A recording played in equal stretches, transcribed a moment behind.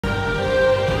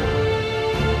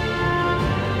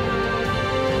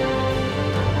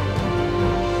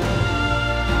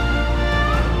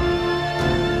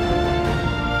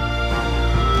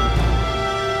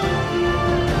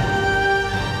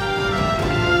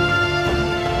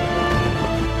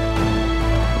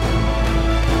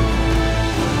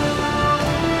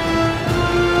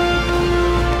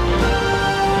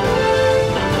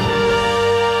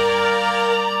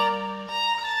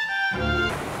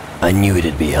I knew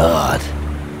it'd be hard.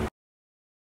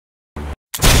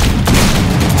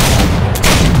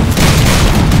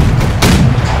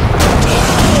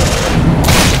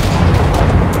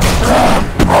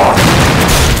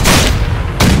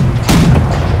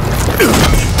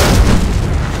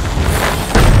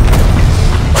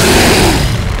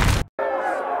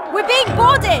 We're being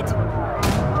boarded!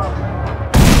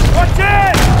 Watch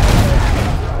it!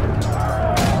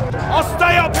 I'll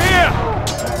stay up here!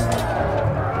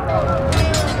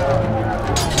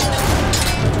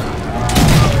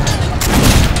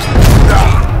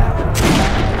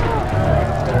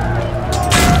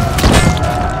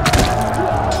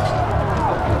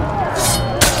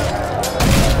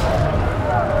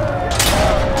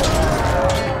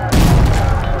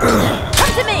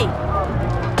 Come to me!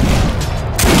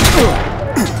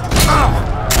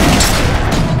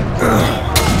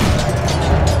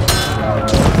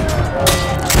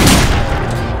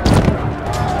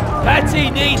 Patty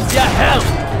needs your help!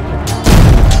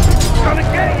 Gonna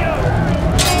get you!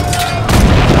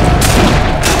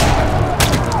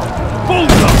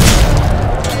 Bulldog!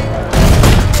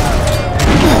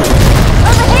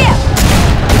 Over here!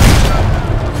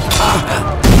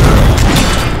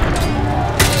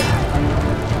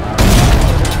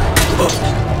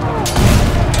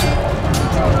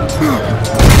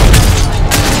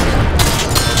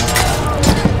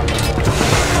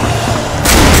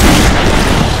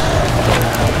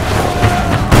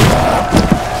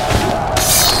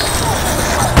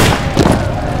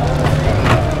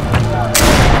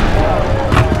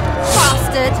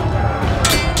 Bastard!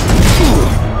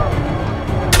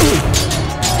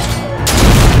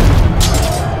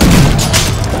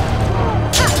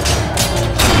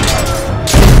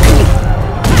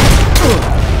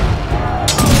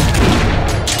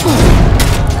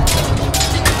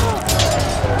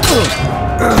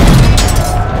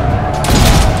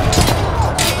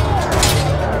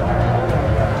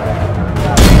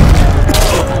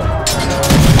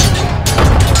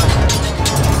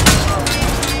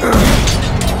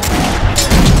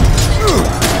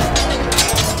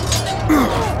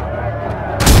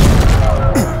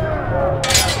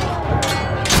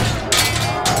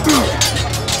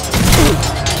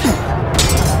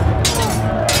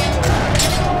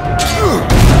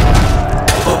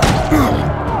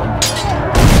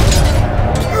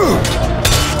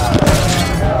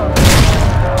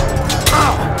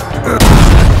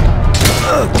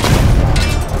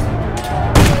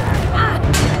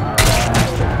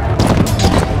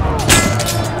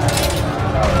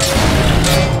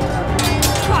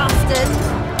 Bastard!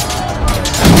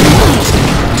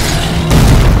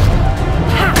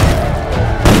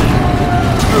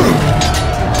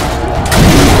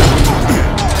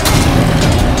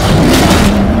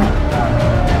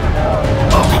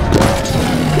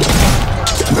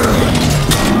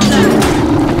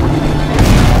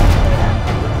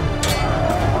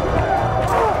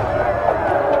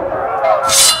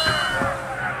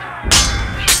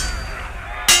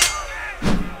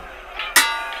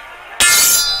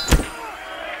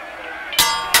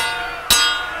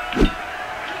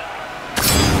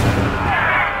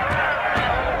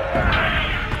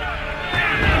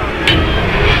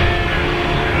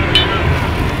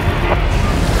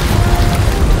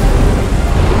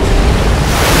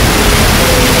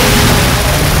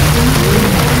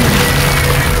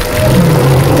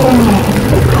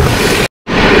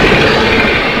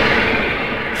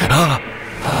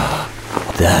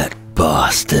 That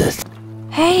bastard.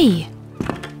 Hey!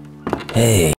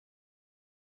 Hey.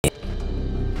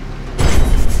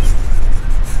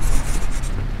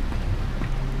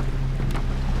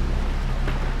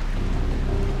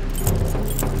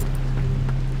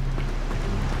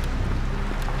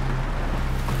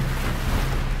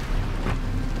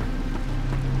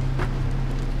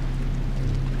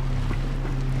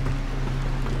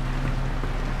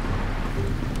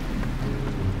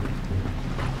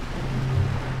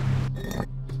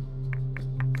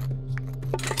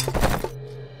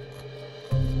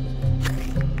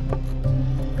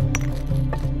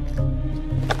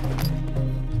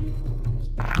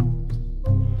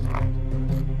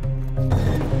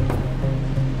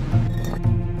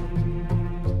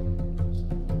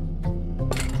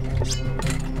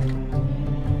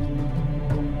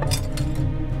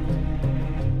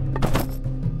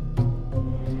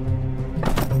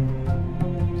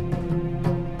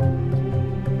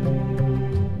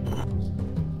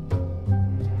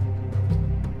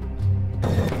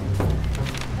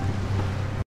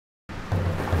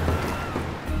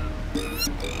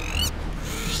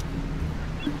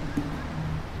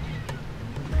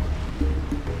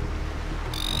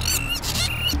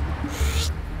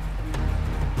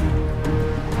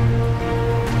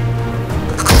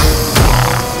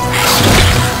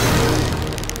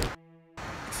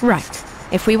 Right.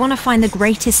 If we want to find the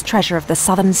greatest treasure of the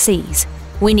southern seas,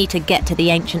 we need to get to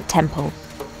the ancient temple.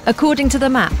 According to the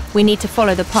map, we need to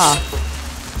follow the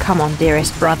path. Come on,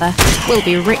 dearest brother. We'll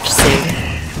be rich soon.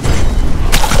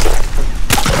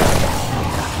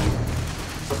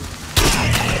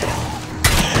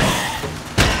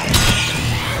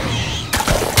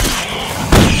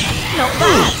 Not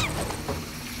bad.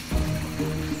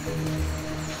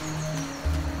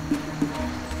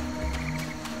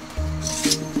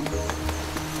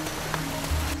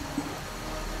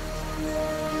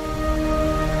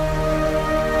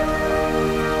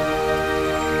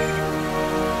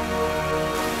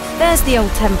 There's the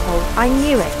old temple. I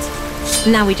knew it.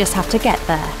 Now we just have to get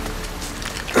there.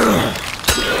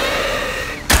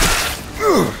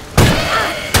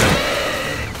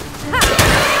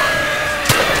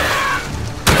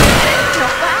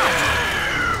 Not bad.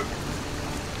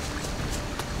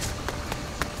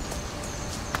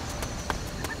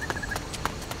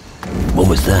 What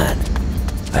was that?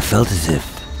 I felt as if...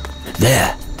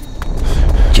 There!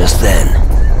 Just then.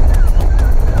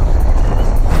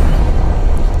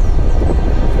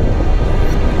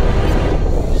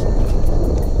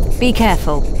 Be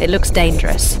careful. It looks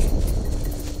dangerous.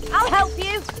 I'll help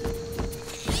you.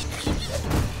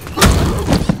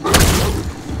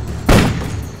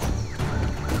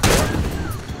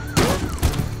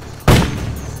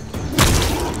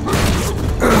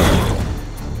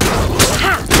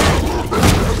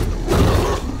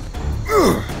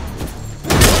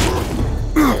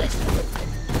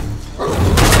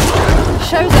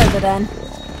 Show's over then.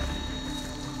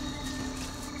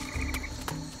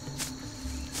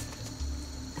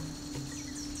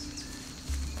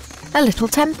 A little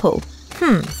temple.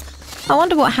 I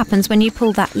wonder what happens when you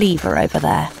pull that lever over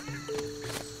there.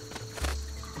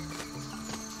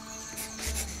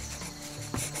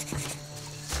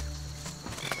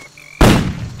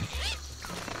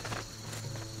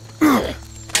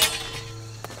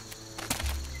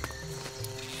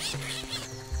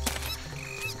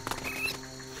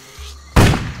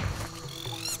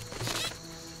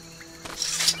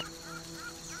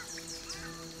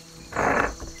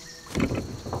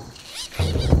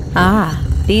 Ah,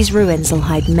 these ruins will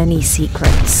hide many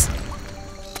secrets.